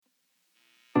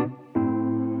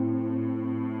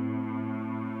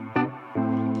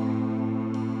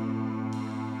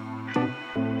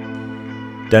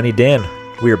Dunny Dan,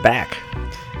 we are back.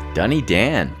 Dunny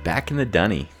Dan, back in the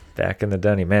dunny. Back in the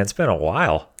Dunny. Man, it's been a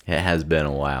while. It has been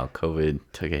a while. COVID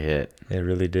took a hit. It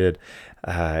really did.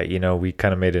 We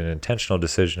kind of made an intentional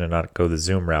decision to not go the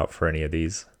Zoom route for any of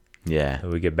these. Yeah.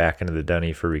 We get back into the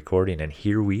Dunny for recording, and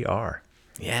here we are.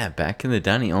 Yeah, back in the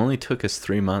dunny. Only took us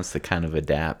 3 months to kind of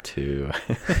adapt to,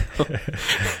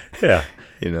 Yeah.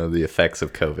 The effects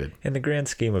of COVID. In the grand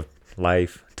scheme of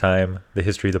life, time, the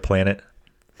history of the planet,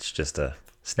 it's just a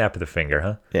snap of the finger,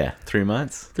 huh? Yeah, 3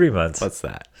 months? 3 months. What's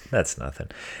that? That's nothing.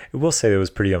 I will say it was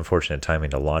pretty unfortunate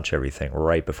timing to launch everything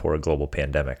right before a global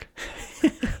pandemic.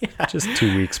 Yeah. Just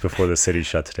 2 weeks before the city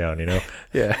shuts down,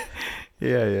 Yeah.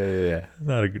 Yeah.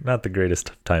 Not the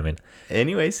greatest timing.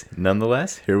 Anyways,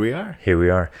 nonetheless, here we are. Here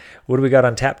we are. What do we got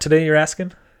on tap today, you're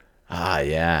asking?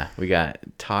 Yeah. We got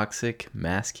toxic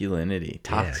masculinity.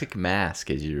 Toxic mask,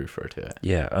 as you refer to it.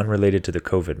 Yeah, unrelated to the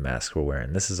COVID mask we're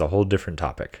wearing. This is a whole different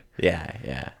topic.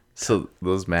 Yeah. So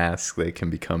those masks, they can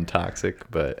become toxic,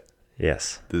 but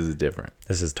yes, this is different.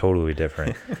 This is totally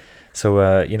different.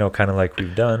 So, kind of like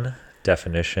we've done,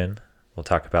 definition. We'll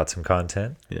talk about some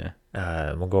content. Yeah.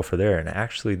 We'll go for there. And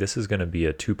actually, this is going to be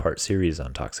a 2-part series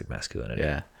on toxic masculinity.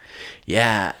 Yeah.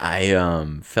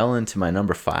 I fell into my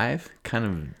number 5, kind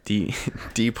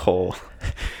of deep hole.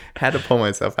 Had to pull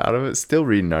myself out of it. Still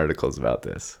reading articles about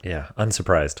this. Yeah,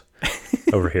 unsurprised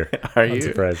over here. Are you?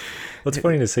 Unsurprised. Well, it's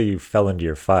funny to say you fell into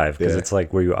your 5 because it's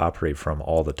like where you operate from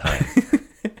all the time.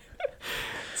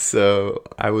 So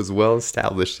I was well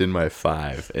established in my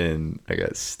 5 and I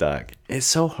got stuck. It's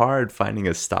so hard finding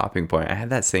a stopping point. I had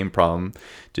that same problem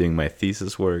doing my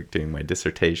thesis work, doing my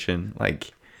dissertation.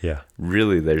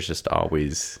 Really, there's just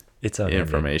always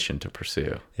information to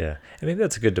pursue. Yeah. And maybe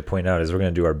that's good to point out is we're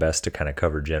going to do our best to kind of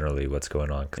cover generally what's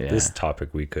going on. 'Cause this topic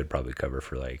we could probably cover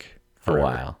for a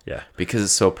while. Yeah. Because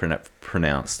it's so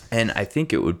pronounced. And I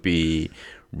think it would be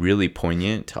really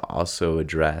poignant to also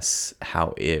address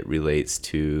how it relates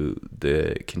to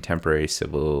the contemporary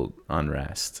civil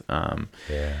unrest.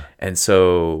 And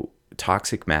so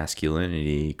toxic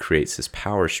masculinity creates this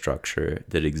power structure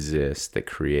that exists that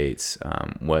creates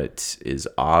what is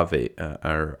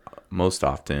or most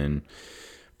often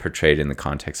portrayed in the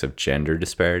context of gender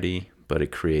disparity, but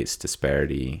it creates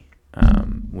disparity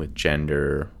with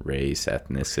gender, race,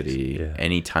 ethnicity. Yeah.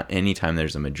 Anytime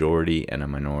there's a majority and a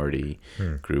minority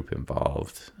group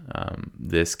involved,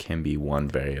 this can be one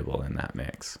variable in that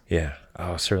mix. Yeah.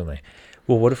 Oh, certainly.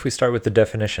 Well, what if we start with the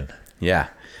definition? Yeah.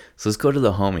 So let's go to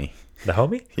the homie. The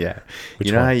homie? Yeah. Which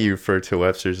you know one? how you refer to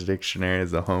Webster's dictionary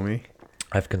as the homie?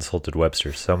 I've consulted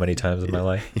Webster so many times in my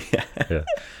life. Yeah.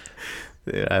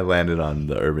 I landed on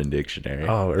the Urban Dictionary.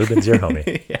 Oh, Urban's your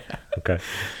homie. Yeah. Okay.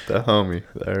 The homie,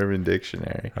 the Urban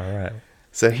Dictionary. All right.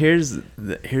 So here's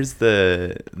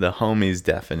the homie's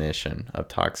definition of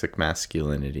toxic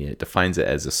masculinity. It defines it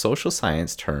as a social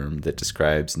science term that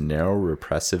describes a narrow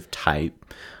repressive type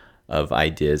of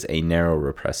ideas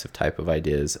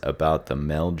about the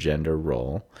male gender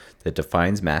role, that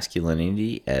defines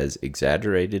masculinity as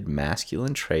exaggerated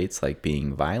masculine traits like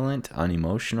being violent,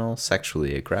 unemotional,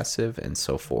 sexually aggressive, and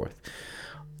so forth.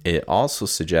 It also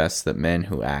suggests that men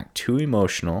who act too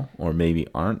emotional or maybe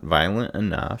aren't violent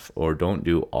enough or don't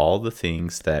do all the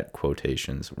things that,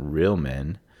 quotations, real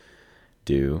men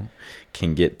do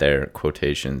can get their,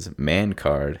 quotations, man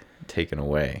card taken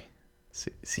away.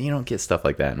 So you don't get stuff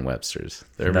like that in Webster's,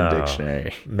 the Urban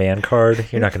Dictionary. Man card?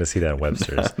 You're not going to see that in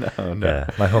Webster's. No. Yeah,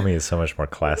 my homie is so much more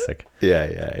classic.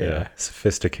 Yeah.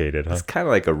 Sophisticated, huh? It's kind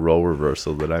of like a role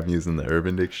reversal that I'm using the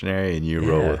Urban Dictionary and you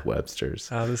roll with Webster's.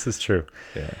 Oh, this is true.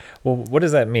 Yeah. Well, what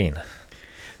does that mean?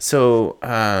 So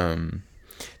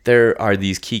there are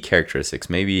these key characteristics.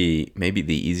 Maybe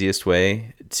the easiest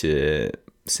way to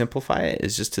simplify it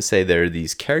is just to say there are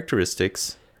these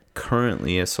characteristics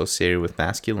currently associated with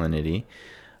masculinity,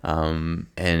 and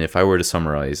if I were to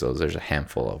summarize those, there's a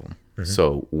handful of them. Mm-hmm.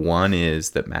 So one is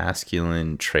that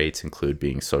masculine traits include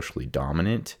being socially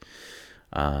dominant,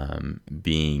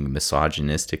 being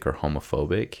misogynistic or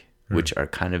homophobic, which are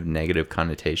kind of negative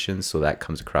connotations. So that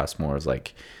comes across more as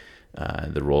like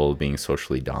the role of being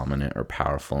socially dominant or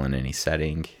powerful in any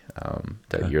setting,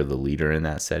 that you're the leader in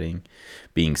that setting,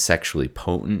 being sexually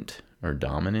potent or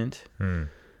dominant.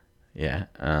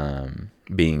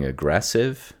 Being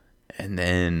aggressive. And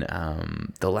then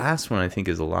the last one I think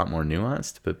is a lot more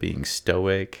nuanced, but being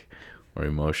stoic or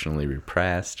emotionally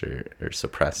repressed or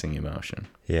suppressing emotion.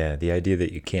 Yeah, the idea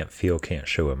that you can't feel, can't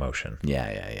show emotion.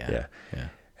 Yeah.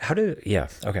 Yeah,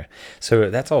 okay. So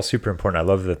that's all super important. I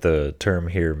love that the term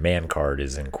here, man card,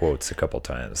 is in quotes a couple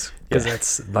times. Because Yeah.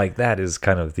 that's like, that is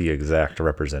kind of the exact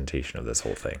representation of this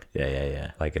whole thing. Yeah, yeah,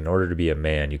 yeah. Like, in order to be a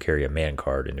man, you carry a man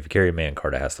card. And if you carry a man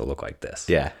card, it has to look like this.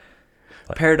 Yeah.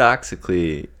 Like,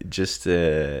 Paradoxically, just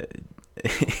an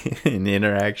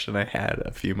interaction I had just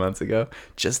a few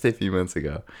months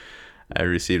ago, I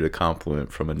received a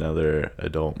compliment from another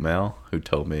adult male who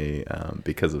told me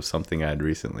because of something I'd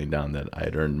recently done that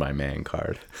I'd earned my man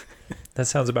card. that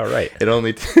sounds about right. It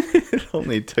only it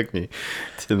only took me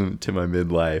to my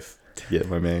midlife to get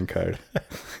my man card.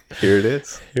 Here it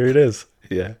is. Here it is.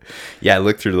 Yeah, yeah. I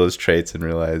looked through those traits and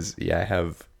realized,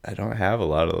 I don't have a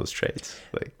lot of those traits.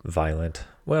 Like Violent.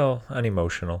 Well,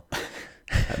 unemotional.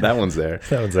 that one's there.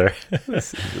 That one's there.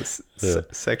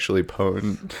 Sexually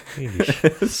potent.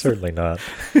 Certainly not.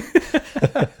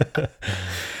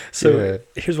 So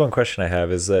here's one question I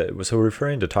have is that, so we're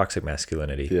referring to toxic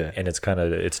masculinity, and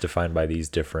it's defined by these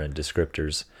different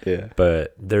descriptors. Yeah.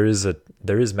 But there is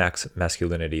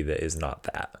masculinity that is not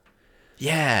that.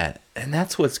 Yeah, and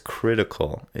that's what's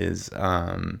critical is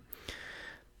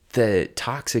the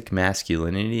toxic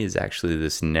masculinity is actually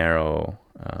this narrow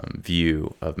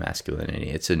view of masculinity.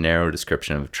 It's a narrow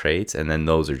description of traits, and then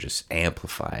those are just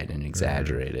amplified and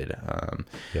exaggerated.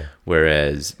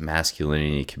 Whereas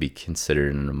masculinity can be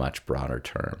considered in a much broader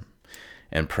term.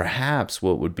 And perhaps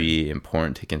what would be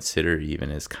important to consider even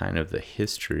is kind of the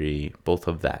history, both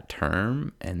of that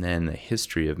term and then the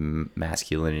history of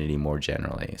masculinity more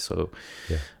generally. So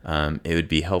it would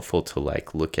be helpful to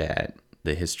look at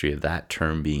the history of that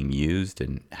term being used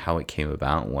and how it came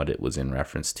about and what it was in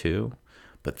reference to.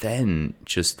 But then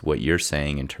just what you're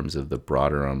saying in terms of the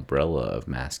broader umbrella of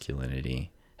masculinity,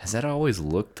 has that always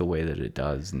looked the way that it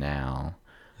does now?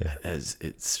 Yeah. As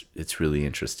it's really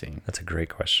interesting. That's a great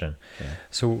question. Yeah.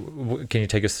 So can you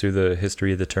take us through the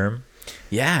history of the term?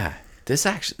 Yeah, this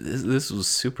was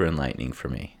super enlightening for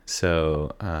me.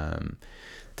 So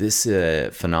this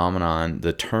phenomenon,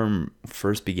 the term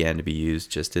first began to be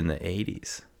used just in the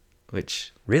 80s,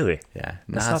 which really,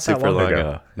 not super long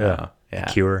ago. No, yeah.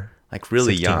 The Cure,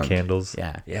 really 16 young. Candles.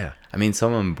 Yeah. I mean,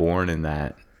 someone born in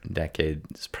that decade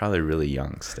is probably really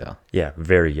young still. Yeah,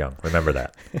 very young. Remember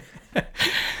that.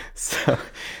 So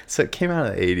it came out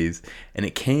of the 80s, and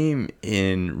it came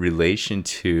in relation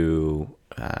to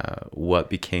what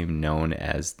became known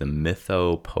as the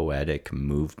mythopoetic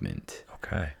movement.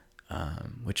 Okay.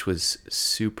 Which was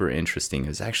super interesting. It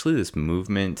was actually this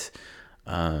movement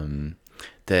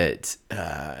that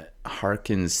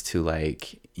harkens to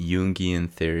Jungian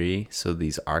theory. So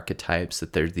these archetypes,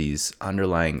 that there are these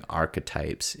underlying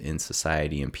archetypes in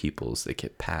society and peoples that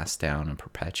get passed down and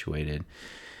perpetuated.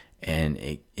 And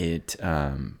it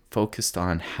focused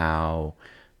on how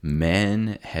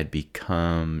men had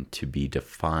become to be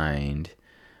defined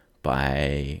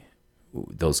by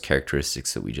those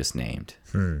characteristics that we just named.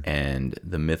 And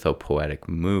the mythopoetic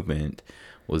movement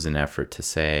was an effort to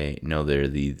say, no, there are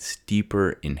these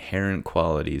deeper inherent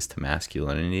qualities to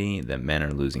masculinity that men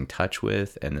are losing touch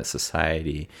with and that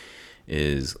society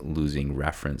is losing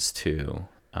reference to.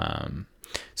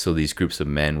 So these groups of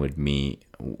men would meet.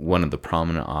 One of the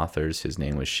prominent authors, his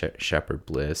name was Shepard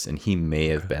Bliss, and he may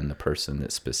have been the person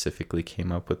that specifically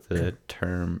came up with the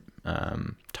term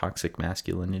toxic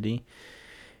masculinity.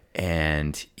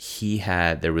 And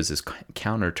there was this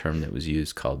counter term that was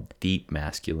used called deep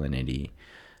masculinity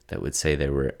that would say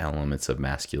there were elements of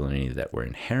masculinity that were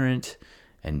inherent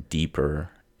and deeper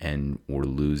and were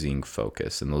losing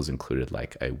focus. And those included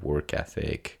a work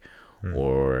ethic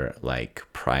or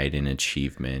pride in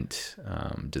achievement,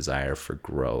 desire for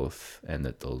growth, and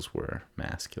that those were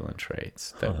masculine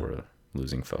traits that were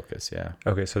losing focus. Yeah.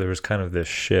 Okay, so there was kind of this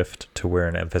shift to where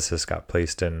an emphasis got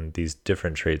placed in these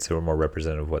different traits that were more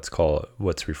representative of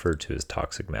what's referred to as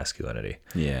toxic masculinity.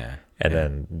 Yeah. And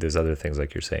then there's other things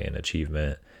like you're saying,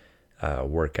 achievement,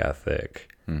 work ethic,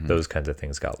 those kinds of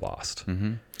things got lost.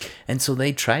 And so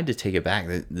they tried to take it back.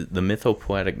 The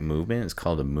mythopoetic movement is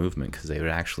called a movement because they would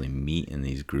actually meet in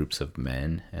these groups of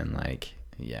men and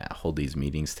hold these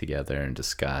meetings together and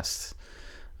discuss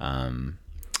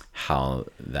how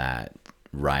that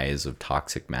rise of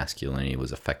toxic masculinity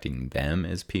was affecting them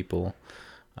as people.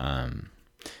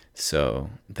 So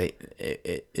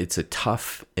it's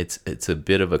a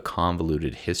bit of a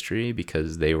convoluted history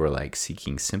because they were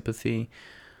seeking sympathy,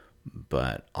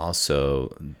 but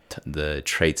also the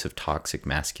traits of toxic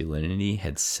masculinity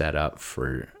had set up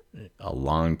for a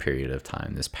long period of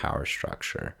time this power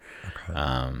structure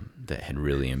that had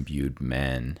really imbued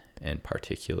men, and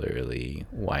particularly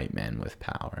white men, with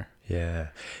power. Yeah.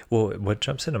 Well, what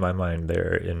jumps into my mind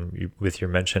there with your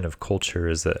mention of culture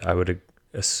is that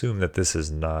assume that this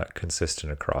is not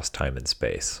consistent across time and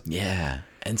space. Yeah.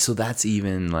 And so that's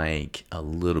even like a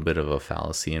little bit of a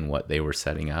fallacy in what they were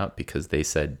setting up, because they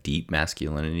said deep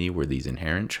masculinity were these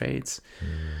inherent traits.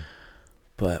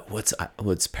 But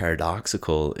what's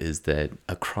paradoxical is that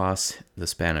across the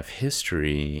span of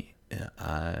history,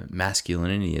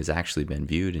 masculinity has actually been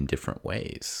viewed in different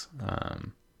ways.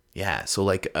 Yeah, so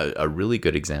like a really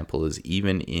good example is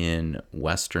even in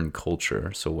Western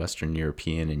culture, so Western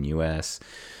European and U.S.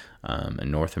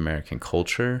 And North American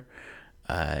culture,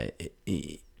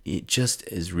 it just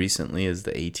as recently as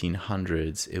the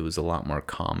 1800s, it was a lot more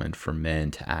common for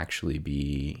men to actually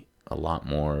be a lot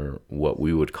more what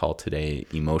we would call today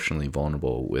emotionally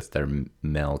vulnerable with their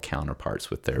male counterparts,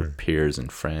 with their peers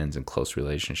and friends and close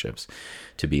relationships,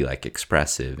 to be like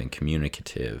expressive and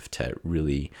communicative, to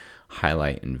really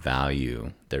highlight and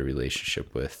value their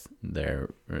relationship with their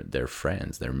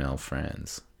friends, their male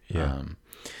friends. Yeah.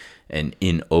 And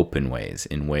in open ways,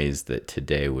 in ways that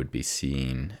today would be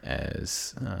seen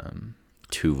as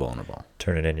too vulnerable.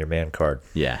 Turning in your man card.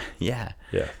 Yeah.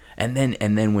 And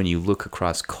then when you look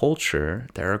across culture,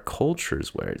 there are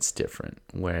cultures where it's different,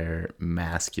 where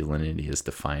masculinity is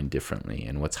defined differently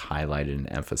and what's highlighted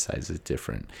and emphasized is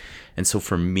different. And so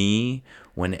for me,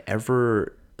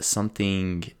 whenever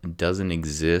something doesn't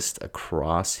exist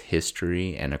across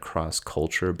history and across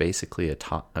culture, basically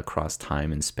across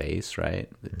time and space, right?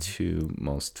 The two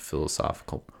most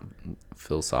philosophically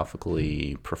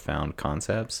profound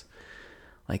concepts.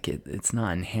 Like it's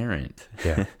not inherent.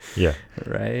 Yeah.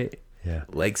 Right? Yeah.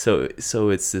 Like so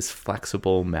it's this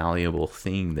flexible, malleable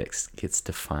thing that gets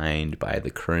defined by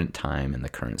the current time and the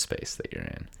current space that you're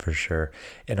in. For sure.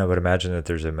 And I would imagine that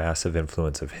there's a massive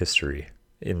influence of history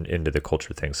into the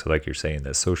culture thing. So like you're saying,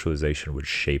 that socialization would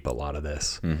shape a lot of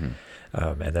this. And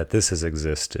that this has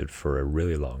existed for a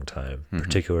really long time,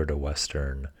 particular to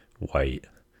Western white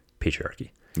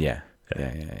patriarchy. Yeah.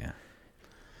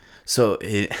 So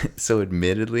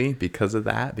admittedly, because of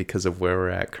that, because of where we're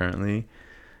at currently,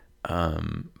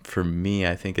 for me,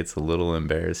 I think it's a little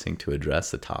embarrassing to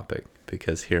address the topic,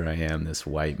 because here I am, this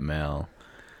white male,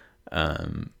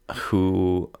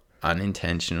 who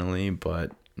unintentionally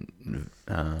but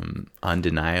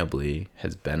undeniably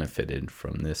has benefited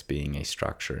from this being a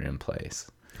structure in place.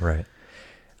 Right.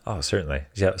 Oh, certainly.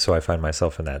 Yeah. So I find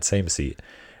myself in that same seat.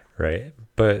 Right.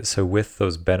 But so with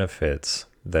those benefits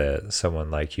that someone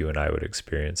like you and I would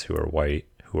experience, who are white,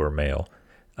 who are male,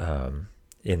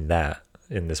 in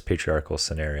this patriarchal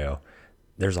scenario,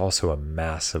 there's also a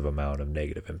massive amount of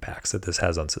negative impacts that this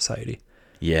has on society.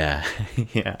 Yeah.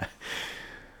 Yeah.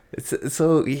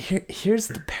 So here's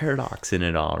the paradox in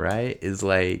it all, right? Is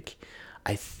like,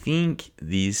 I think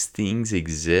these things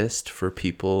exist for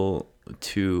people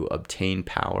to obtain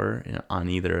power on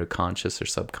either a conscious or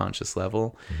subconscious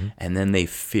level. And then they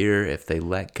fear, if they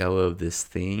let go of this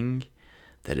thing,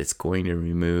 that it's going to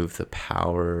remove the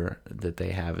power that they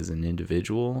have as an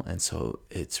individual. And so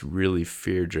it's really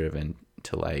fear driven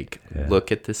to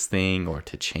look at this thing or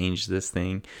to change this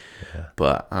thing.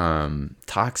 But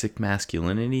toxic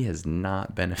masculinity has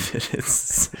not benefited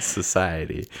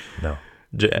society. No.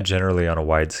 Generally on a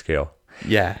wide scale.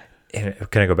 Yeah. And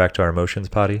can I go back to our emotions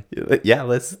potty? Yeah,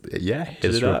 hit just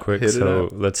it real up, quick. So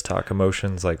let's talk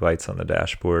emotions, like lights on the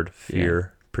dashboard,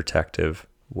 fear, protective.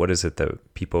 What is it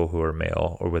that people who are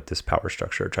male or with this power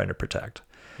structure are trying to protect?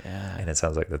 Yeah. And it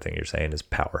sounds like the thing you're saying is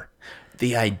power.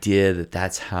 The idea that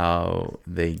that's how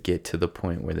they get to the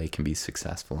point where they can be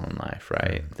successful in life,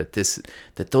 right?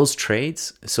 That those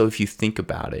traits, so if you think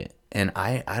about it, and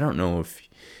I don't know if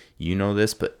you know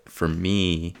this, but for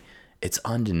me, it's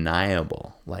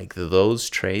undeniable. Like those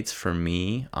traits for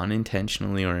me,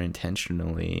 unintentionally or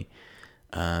intentionally,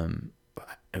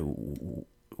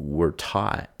 were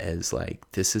taught as like,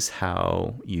 this is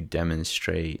how you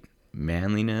demonstrate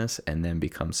manliness and then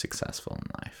become successful in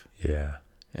life.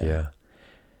 Yeah.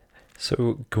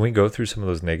 So can we go through some of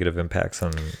those negative impacts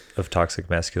of toxic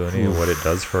masculinity and what it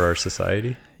does for our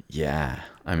society? Yeah,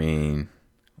 I mean,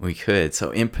 we could.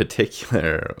 So in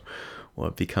particular,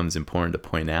 what becomes important to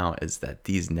point out is that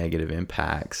these negative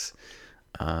impacts,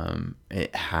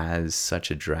 it has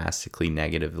such a drastically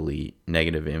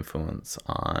negative influence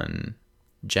on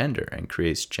gender and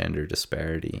creates gender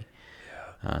disparity.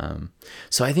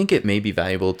 So I think it may be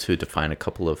valuable to define a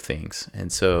couple of things.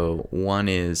 And so one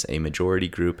is a majority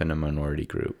group and a minority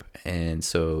group. And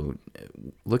so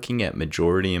looking at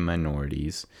majority and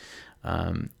minorities,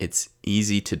 it's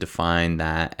easy to define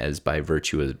that as by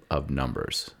virtue of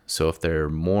numbers. So if there are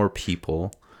more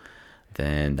people,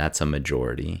 then that's a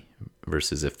majority,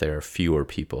 versus if there are fewer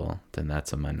people, then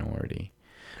that's a minority.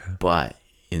 Okay. But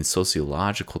in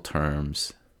sociological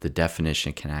terms, the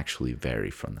definition can actually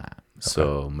vary from that.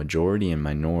 So majority and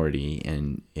minority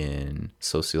in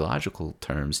sociological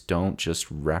terms don't just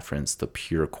reference the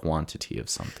pure quantity of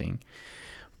something,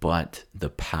 but the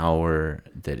power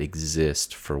that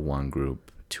exists for one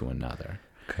group to another.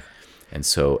 Okay. And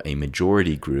so a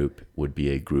majority group would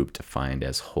be a group defined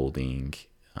as holding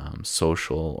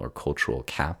social or cultural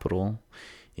capital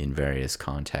in various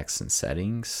contexts and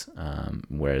settings,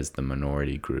 whereas the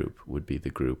minority group would be the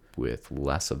group with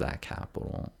less of that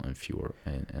capital and fewer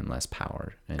and less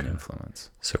power and influence.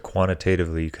 So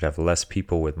quantitatively, you could have less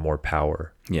people with more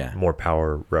power. Yeah. More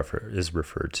power is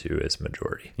referred to as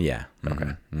majority. Yeah.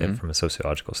 Okay. And from a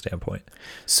sociological standpoint.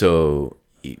 So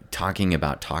talking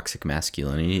about toxic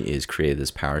masculinity is create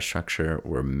this power structure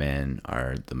where men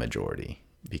are the majority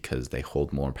because they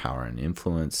hold more power and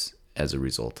influence as a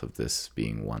result of this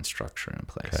being one structure in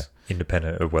place. Okay.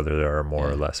 Independent of whether there are more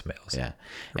or less males. Yeah.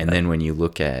 And then when you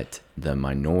look at the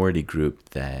minority group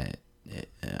that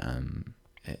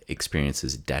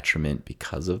experiences detriment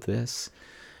because of this,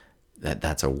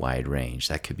 that's a wide range.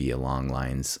 That could be along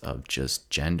lines of just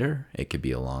gender. It could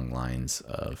be along lines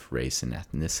of race and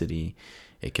ethnicity.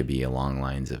 It could be along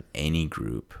lines of any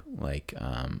group, like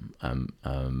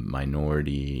a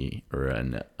minority or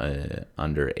an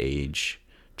underage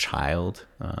child.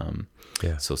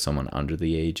 So someone under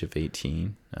the age of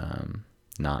 18,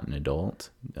 not an adult.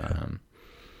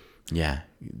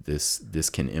 This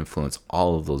can influence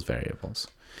all of those variables.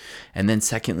 And then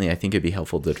secondly, I think it'd be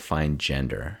helpful to define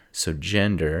gender. So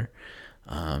gender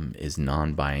is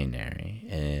non-binary,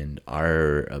 and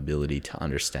our ability to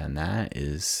understand that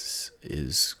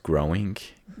is growing,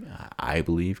 I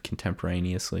believe,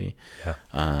 contemporaneously.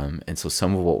 And so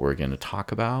some of what we're going to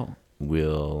talk about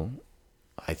will,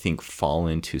 I think, fall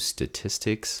into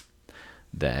statistics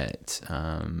that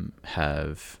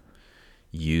have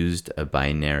used a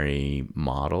binary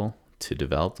model to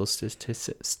develop those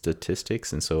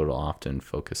statistics, and so it'll often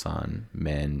focus on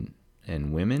men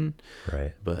and women,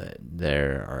 right? But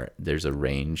there's a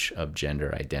range of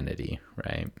gender identity,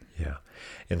 right? Yeah,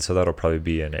 and so that'll probably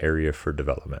be an area for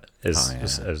development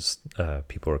as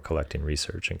people are collecting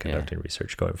research and conducting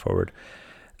research going forward.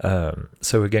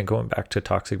 So again, going back to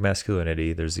toxic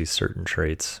masculinity, there's these certain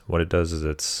traits. What it does is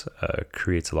it's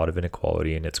creates a lot of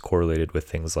inequality, and it's correlated with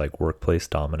things like workplace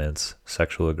dominance,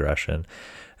 sexual aggression,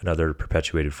 and other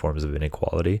perpetuated forms of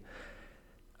inequality.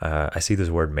 I see this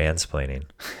word mansplaining.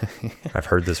 I've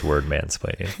heard this word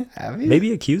mansplaining. Have you?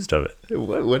 Maybe accused of it.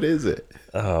 What is it?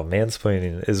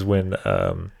 Mansplaining is when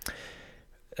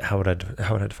how would I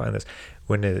define this?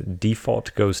 When a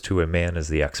default goes to a man as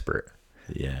the expert.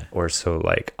 Yeah. Or so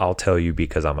like, I'll tell you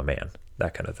because I'm a man,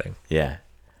 that kind of thing. Yeah.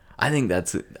 I think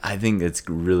it's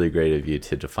really great of you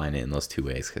to define it in those two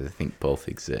ways, because I think both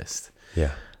exist.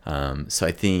 Yeah. So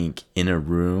I think in a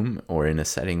room or in a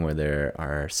setting where there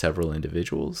are several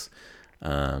individuals,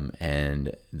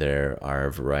 and there are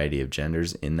a variety of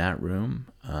genders in that room,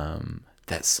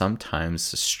 that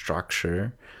sometimes the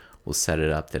structure will set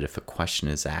it up that if a question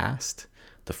is asked,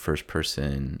 the first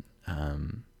person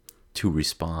to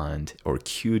respond or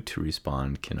cued to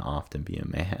respond can often be a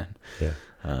man. Yeah.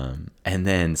 And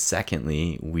then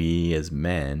secondly, we as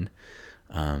men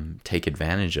take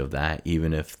advantage of that,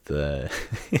 even if the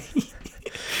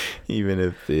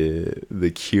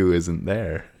cue isn't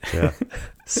there. Yeah.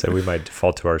 So we might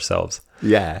default to ourselves.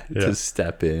 To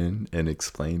step in and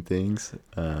explain things.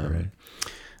 Right.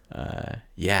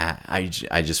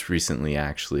 I just recently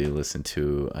actually listened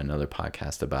to another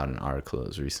podcast about an article that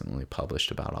was recently published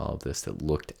about all of this, that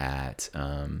looked at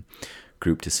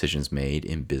group decisions made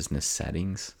in business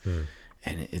settings.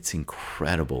 And it's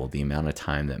incredible the amount of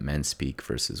time that men speak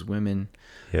versus women.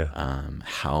 Yeah.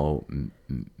 How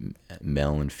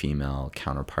male and female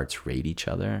counterparts rate each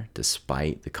other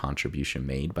despite the contribution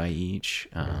made by each.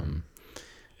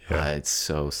 It's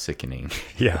so sickening.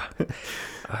 Yeah.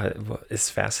 Well, it's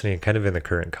fascinating, kind of in the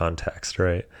current context,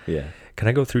 right? Yeah. Can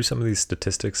I go through some of these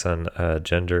statistics on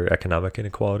gender economic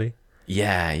inequality?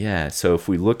 Yeah. So if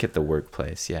we look at the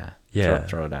workplace,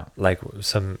 throw it out. Like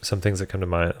some things that come to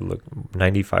mind. Look,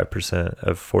 95%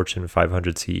 of Fortune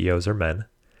 500 CEOs are men.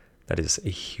 That is a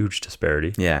huge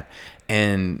disparity. Yeah,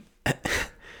 and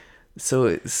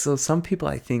so some people,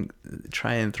 I think,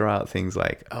 try and throw out things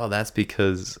like, "Oh, that's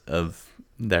because of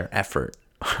their effort."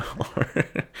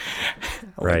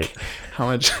 Right. How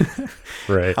much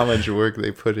how much work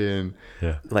they put in.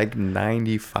 Yeah. Like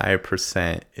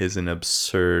 95% is an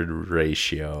absurd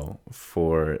ratio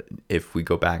for, if we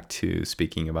go back to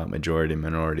speaking about majority and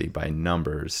minority by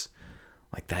numbers,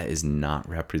 like that is not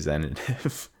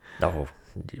representative. Oh,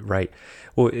 right.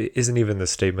 Well, isn't even the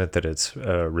statement that it's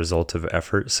a result of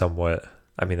effort somewhat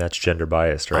I mean, that's gender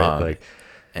biased, right? Like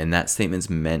And that statement's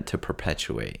meant to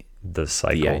perpetuate the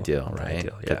cycle, the ideal, right?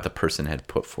 ideal, yeah. That the person had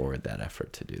put forward that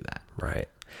effort to do that. Right.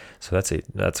 So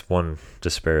that's one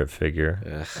disparate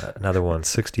figure. Another one,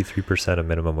 63% of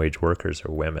minimum wage workers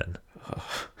are women.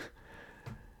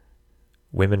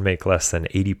 Women make less than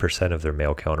 80% of their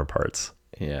male counterparts.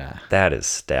 Yeah. That is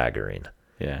staggering.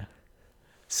 Yeah.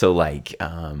 So like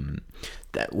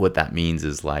that what that means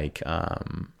is like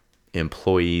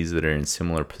employees that are in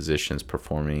similar positions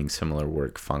performing similar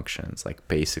work functions, like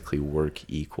basically work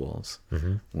equals.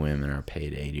 Mm-hmm. Women are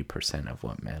paid 80% of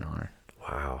what men are.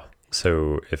 Wow.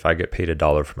 So if I get paid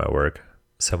 $1 for my work,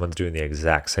 someone's doing the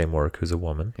exact same work who's a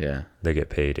woman. Yeah. They get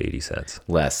paid 80 cents.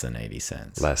 Less than 80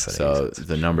 cents. Less than 80 cents. So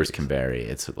the numbers can vary.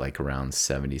 It's like around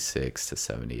 76 to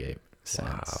 78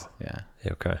 cents. Wow. Yeah.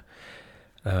 Okay.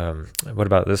 What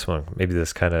about this one? Maybe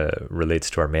this kind of relates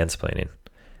to our mansplaining.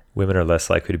 Women are less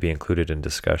likely to be included in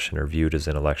discussion or viewed as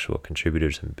intellectual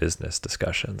contributors in business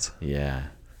discussions. Yeah.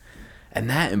 And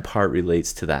that in part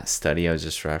relates to that study I was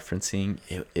just referencing.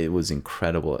 It was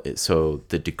incredible. So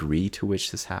the degree to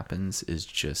which this happens is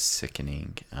just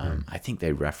sickening. I think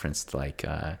they referenced like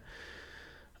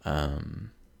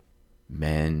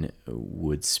men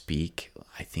would speak,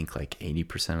 I think like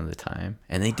 80% of the time.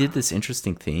 And they did this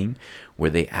interesting thing where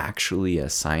they actually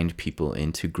assigned people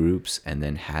into groups and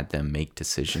then had them make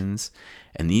decisions.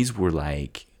 And these were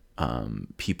like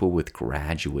people with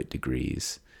graduate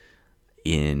degrees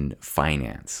in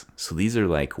finance. So these are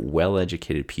like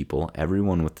well-educated people,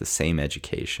 everyone with the same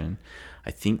education.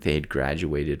 I think they had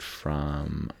graduated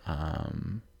from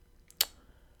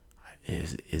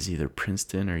is either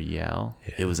Princeton or Yale.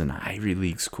 Yeah. It was an Ivy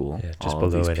League school. Yeah, just all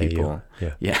below these people.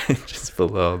 Yeah, just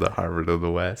below the Harvard of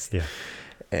the West. Yeah.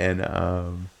 And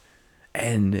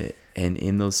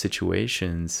in those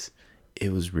situations,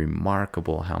 it was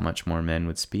remarkable how much more men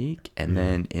would speak. And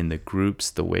then in the groups,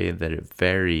 the way that it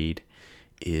varied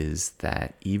is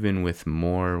that even with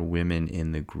more women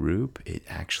in the group, it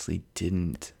actually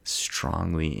didn't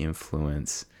strongly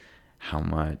influence how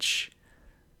much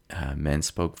men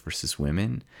spoke versus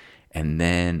women. And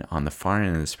then on the far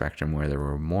end of the spectrum, where there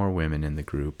were more women in the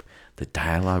group, the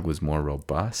dialogue was more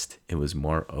robust. It was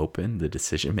more open. The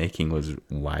decision making was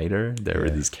wider. There were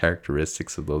these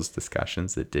characteristics of those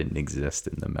discussions that didn't exist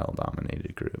in the male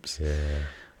dominated groups.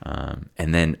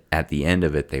 And then at the end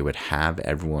of it, they would have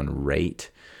everyone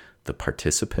rate the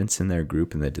participants in their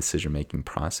group in the decision making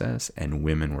process, and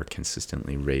women were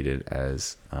consistently rated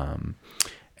as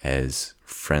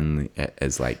friendly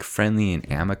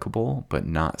and amicable, but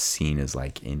not seen as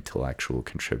like intellectual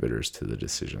contributors to the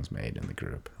decisions made in the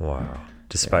group. Wow.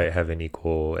 Despite having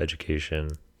equal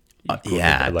education.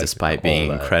 Despite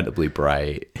being incredibly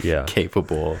bright,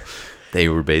 capable, they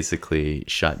were basically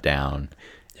shut down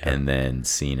and then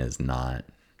seen as not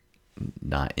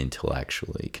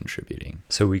intellectually contributing.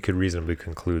 So we could reasonably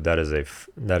conclude that is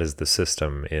the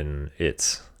system in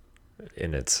its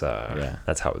that's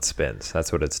how it spins.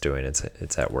 That's what it's doing.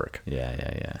 It's at work.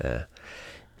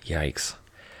 Yikes.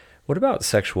 What about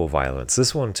sexual violence?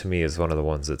 This one to me is one of the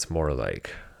ones that's more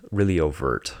like really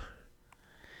overt.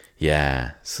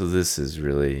 Yeah. So this is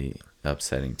really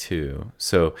upsetting too.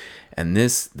 So, and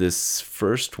this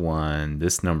first one,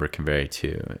 this number can vary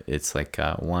too. It's like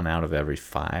 1 out of every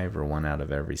 5 or 1 out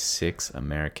of every 6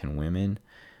 American women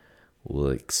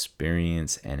will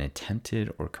experience an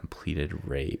attempted or completed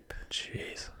rape.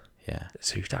 Jeez. Yeah.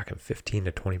 So you're talking 15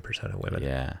 to 20% of women.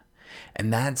 Yeah.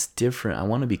 And that's different. I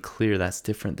want to be clear, that's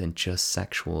different than just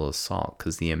sexual assault,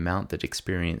 because the amount that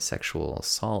experience sexual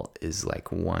assault is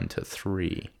like 1 to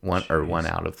 3. 1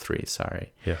 out of 3,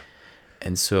 sorry. Yeah.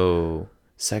 And so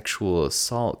sexual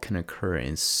assault can occur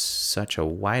in such a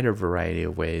wider variety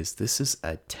of ways. This is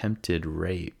attempted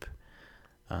rape.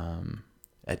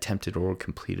 Attempted or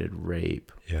completed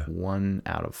rape. 1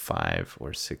 out of 5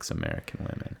 or 6 American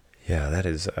women. Yeah, that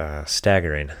is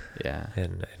staggering. Yeah.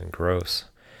 And gross.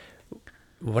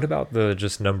 What about the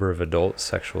just number of adult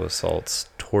sexual assaults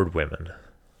toward women?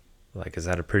 Like, is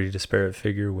that a pretty disparate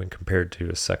figure when compared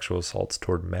to sexual assaults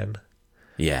toward men?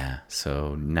 Yeah,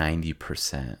 so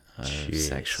 90% of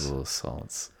sexual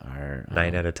assaults are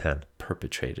 9 out of 10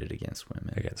 perpetrated against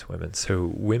women.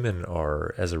 So women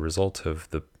are, as a result of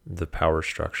the power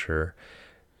structure,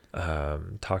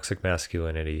 toxic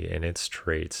masculinity and its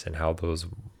traits and how those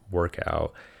work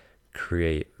out,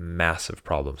 create massive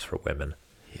problems for women.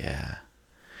 Yeah.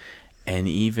 And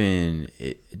even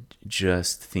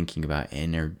just thinking about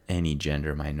any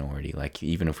gender minority, like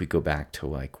even if we go back to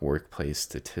like workplace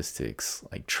statistics,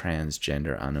 like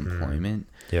transgender unemployment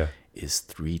is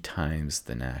 3 times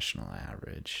the national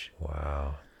average.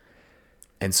 Wow.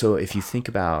 And so if you think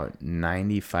about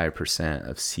 95%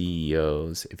 of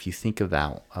CEOs, if you think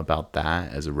about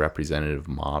that as a representative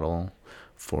model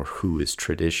for who is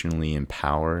traditionally in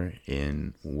power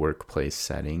in workplace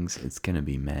settings, it's going to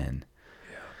be men.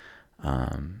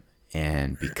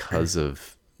 And because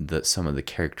of some of the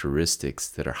characteristics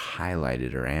that are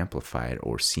highlighted or amplified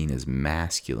or seen as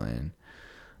masculine,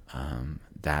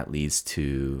 that leads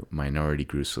to minority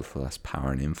groups with less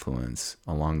power and influence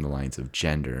along the lines of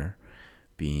gender,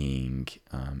 being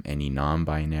any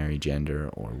non-binary gender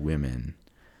or women.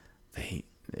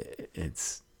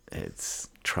 It's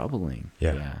troubling.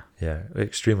 Yeah.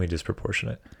 Extremely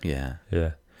disproportionate. Yeah.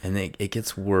 Yeah. And it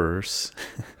gets worse.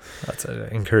 That's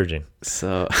encouraging.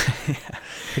 So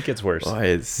It gets worse. boy,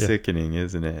 it's sickening,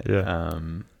 isn't it? Yeah.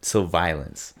 So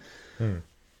violence.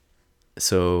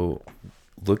 So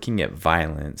looking at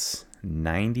violence,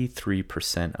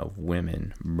 93% of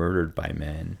women murdered by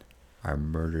men are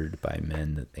murdered by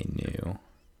men that they knew.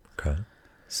 Okay.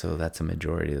 So that's a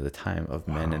majority of the time of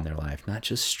men in their life, not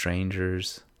just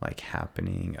strangers, like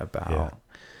happening about. Yeah.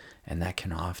 And that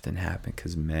can often happen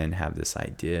because men have this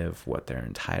idea of what they're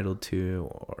entitled to,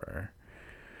 or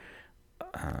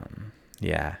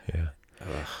Yeah.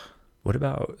 Ugh. What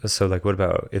about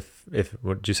if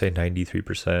what did you say,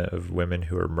 93% of women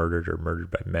who are murdered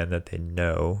by men that they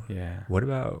know? Yeah. What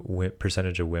about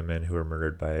percentage of women who are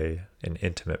murdered by an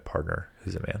intimate partner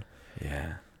who's a man?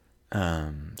 Yeah.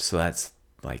 So that's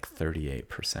like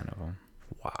 38% of them.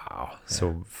 Wow. Yeah.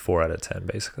 So 4 out of 10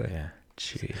 basically. Yeah.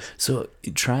 Jeez. So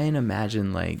try and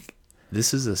imagine, like,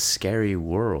 this is a scary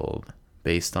world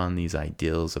based on these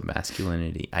ideals of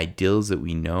masculinity, ideals that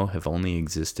we know have only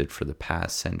existed for the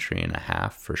past century and a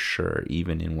half, for sure,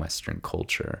 even in Western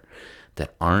culture,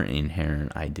 that aren't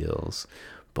inherent ideals,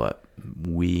 but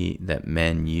that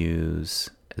men use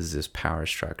as this power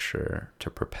structure to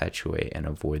perpetuate and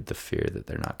avoid the fear that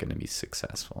they're not going to be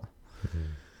successful.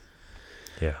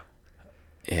 Yeah.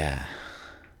 Yeah.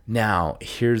 Now,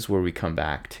 here's where we come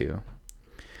back to.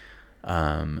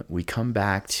 We come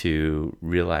back to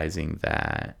realizing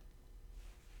that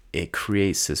it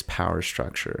creates this power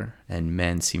structure, and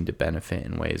men seem to benefit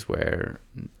in ways where,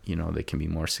 they can be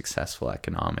more successful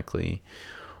economically,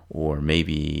 or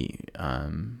maybe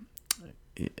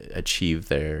achieve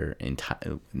their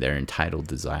entitled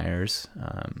desires.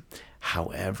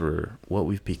 However, what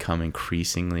we've become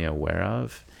increasingly aware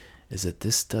of is that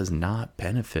this does not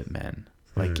benefit men.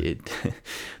 Like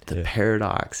the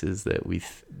paradox is that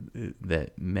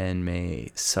that men may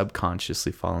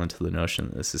subconsciously fall into the notion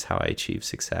that this is how I achieve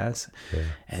success. Yeah.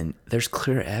 And there's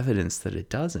clear evidence that it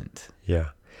doesn't. Yeah.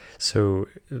 So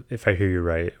if I hear you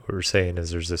right, what we're saying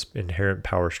is there's this inherent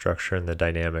power structure in the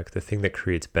dynamic. The thing that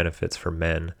creates benefits for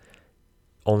men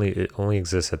only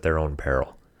exists at their own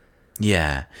peril.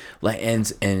 Yeah.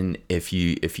 And if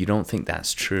you don't think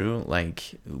that's true,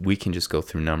 like, we can just go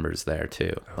through numbers there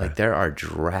too. Okay. Like, there are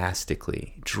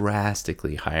drastically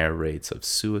higher rates of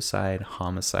suicide,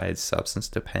 homicide, substance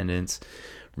dependence,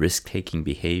 risk-taking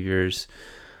behaviors.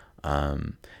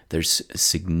 There's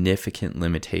significant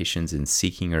limitations in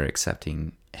seeking or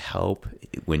accepting help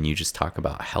when you just talk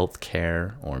about health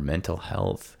care or mental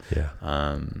health.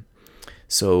 Yeah.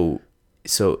 So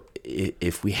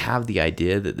if we have the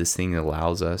idea that this thing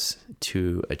allows us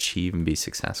to achieve and be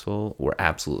successful, we're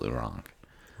absolutely wrong.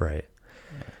 Right.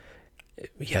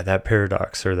 Yeah, that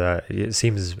paradox, or that it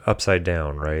seems upside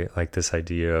down, right? Like this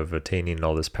idea of attaining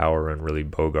all this power and really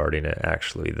bogarting it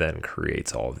actually then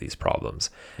creates all of these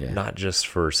problems, not just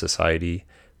for society,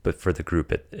 but for the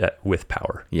group with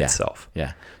power itself.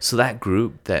 Yeah. So that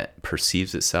group that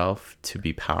perceives itself to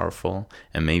be powerful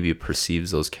and maybe perceives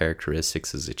those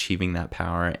characteristics as achieving that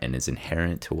power and is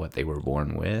inherent to what they were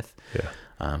born with. Yeah.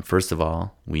 First of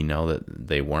all, we know that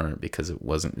they weren't, because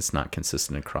it's not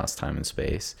consistent across time and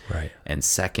space. Right. And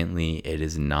secondly, it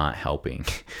is not helping.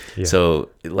 Yeah. So,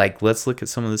 like, let's look at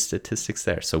some of the statistics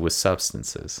there. So with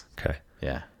substances. Okay.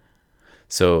 Yeah.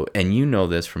 So, and you know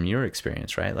this from your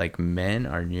experience, right? Like, men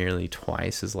are nearly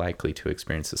twice as likely to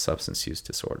experience a substance use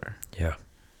disorder. Yeah.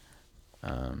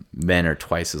 Men are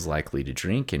twice as likely to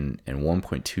drink and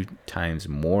 1.2 times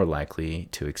more likely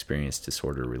to experience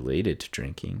disorder related to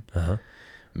drinking. Uh-huh.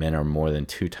 Men are more than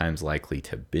 2 times likely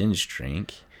to binge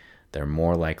drink. They're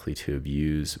more likely to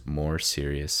abuse more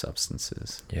serious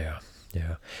substances. Yeah.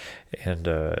 Yeah. And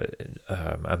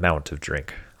amount of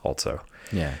drink also.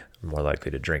 Yeah. More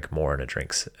likely to drink more in a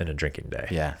drinking day.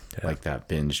 Yeah. Like that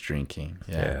binge drinking.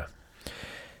 Yeah.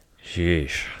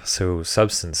 Sheesh. So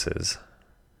substances.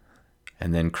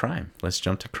 And then crime. Let's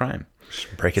jump to crime.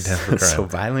 Just break it down for crime. So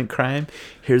violent crime,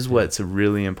 here's what's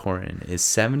really important, is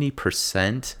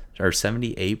 70% or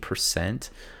 78%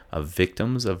 of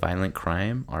victims of violent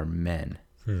crime are men.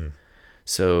 Hmm.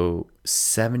 So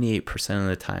 78% of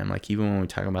the time, like even when we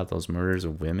talk about those murders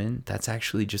of women, that's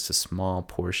actually just a small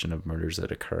portion of murders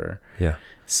that occur. Yeah.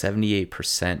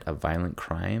 78% of violent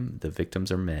crime, the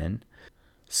victims are men.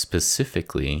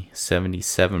 Specifically,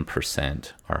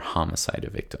 77% are homicide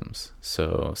victims.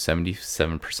 So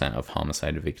 77% of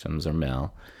homicide victims are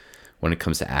male. When it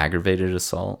comes to aggravated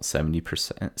assault,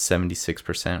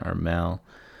 76% are male.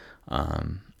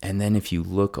 And then if you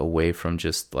look away from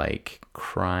just like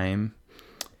crime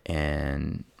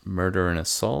and murder and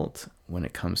assault, when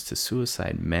it comes to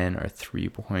suicide, men are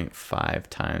 3.5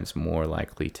 times more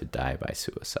likely to die by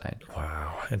suicide.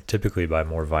 Wow. And typically by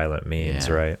more violent means,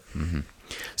 Yeah. right? Mm-hmm.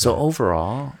 So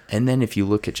overall, and then if you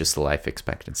look at just the life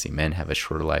expectancy, men have a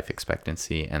shorter life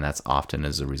expectancy, and that's often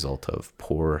as a result of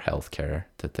poor health care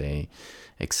that they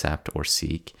accept or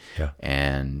seek, Yeah.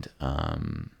 and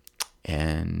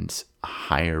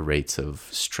higher rates of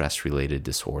stress-related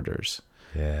disorders.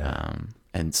 Yeah.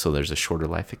 And so there's a shorter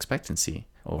life expectancy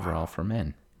overall for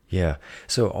men. Yeah.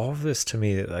 So all of this to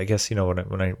me, I guess, you know,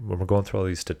 when we're going through all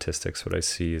these statistics, what I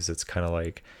see is it's kind of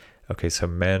like, okay, so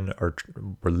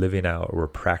we're living out, we're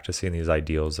practicing these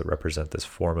ideals that represent this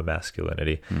form of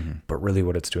masculinity, but really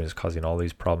what it's doing is causing all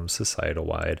these problems societal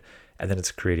wide, and then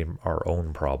it's creating our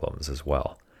own problems as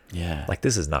well. Yeah. Like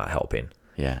this is not helping.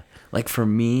 Yeah. Like for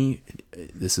me,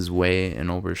 this is way an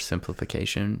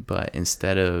oversimplification, but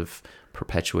instead of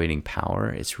perpetuating power,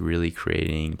 it's really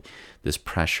creating this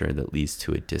pressure that leads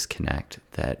to a disconnect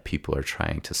that people are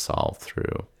trying to solve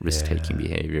through risk-taking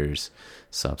behaviors,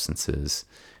 substances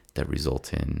that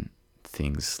result in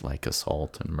things like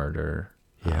assault and murder,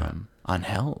 on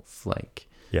health, like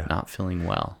not feeling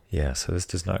well. Yeah, so this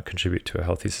does not contribute to a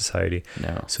healthy society.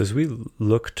 No. So as we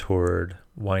look toward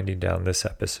winding down this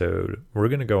episode, we're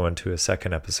going to go into a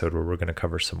second episode where we're going to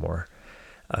cover some more.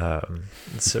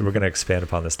 So we're going to expand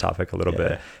upon this topic a little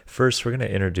bit. First, we're going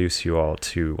to introduce you all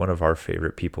to one of our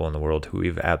favorite people in the world who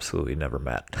we've absolutely never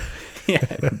met.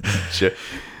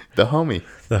 The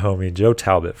homie, Joe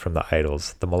Talbot from the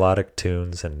Idols, the melodic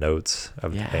tunes and notes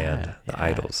of the band, the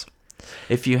Idols.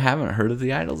 If you haven't heard of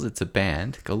the Idols, it's a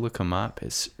band. Go look them up.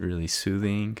 It's really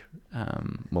soothing,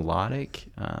 melodic,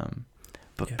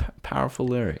 but powerful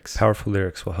lyrics. Powerful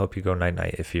lyrics will help you go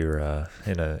night-night if you're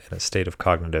in a state of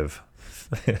cognitive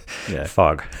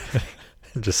fog,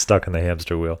 just stuck in the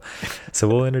hamster wheel. So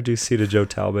we'll introduce you to Joe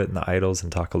Talbot and the Idols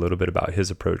and talk a little bit about his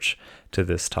approach to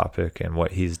this topic and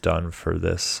what he's done for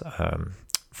this,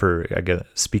 again,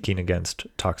 speaking against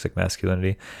toxic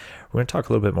masculinity. We're going to talk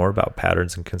a little bit more about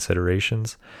patterns and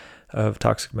considerations of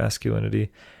toxic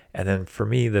masculinity. And then for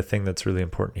me, the thing that's really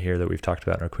important here that we've talked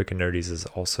about in our Quick and Nerdies is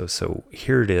also, so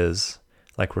here it is,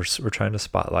 like we're trying to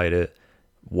spotlight it.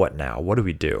 What now? What do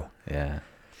we do? Yeah.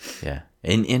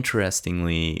 And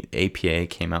interestingly, APA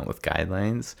came out with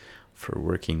guidelines for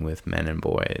working with men and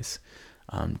boys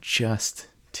just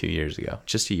 2 years ago,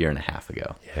 just a year and a half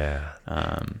ago. Yeah.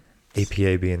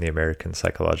 APA being the American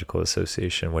Psychological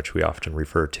Association, which we often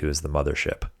refer to as the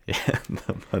mothership. Yeah,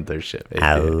 the mothership.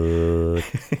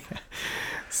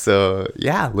 So,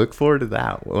 look forward to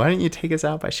that. Why don't you take us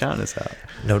out by shouting us out?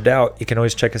 No doubt. You can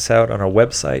always check us out on our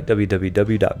website,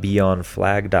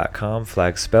 www.beyondflag.com,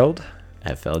 flag spelled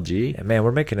FLG. And man,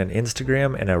 we're making an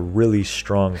Instagram and a really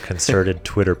strong concerted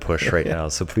Twitter push right now.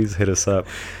 So please hit us up,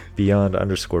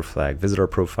 beyond_flag. Visit our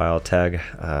profile, tag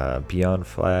Beyond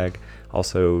Flag.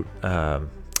 Also,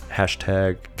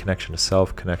 hashtag connection to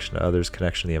self, connection to others,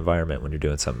 connection to the environment when you're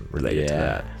doing something related to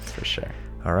that. For sure.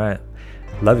 All right.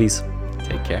 Lovies.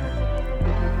 Take care.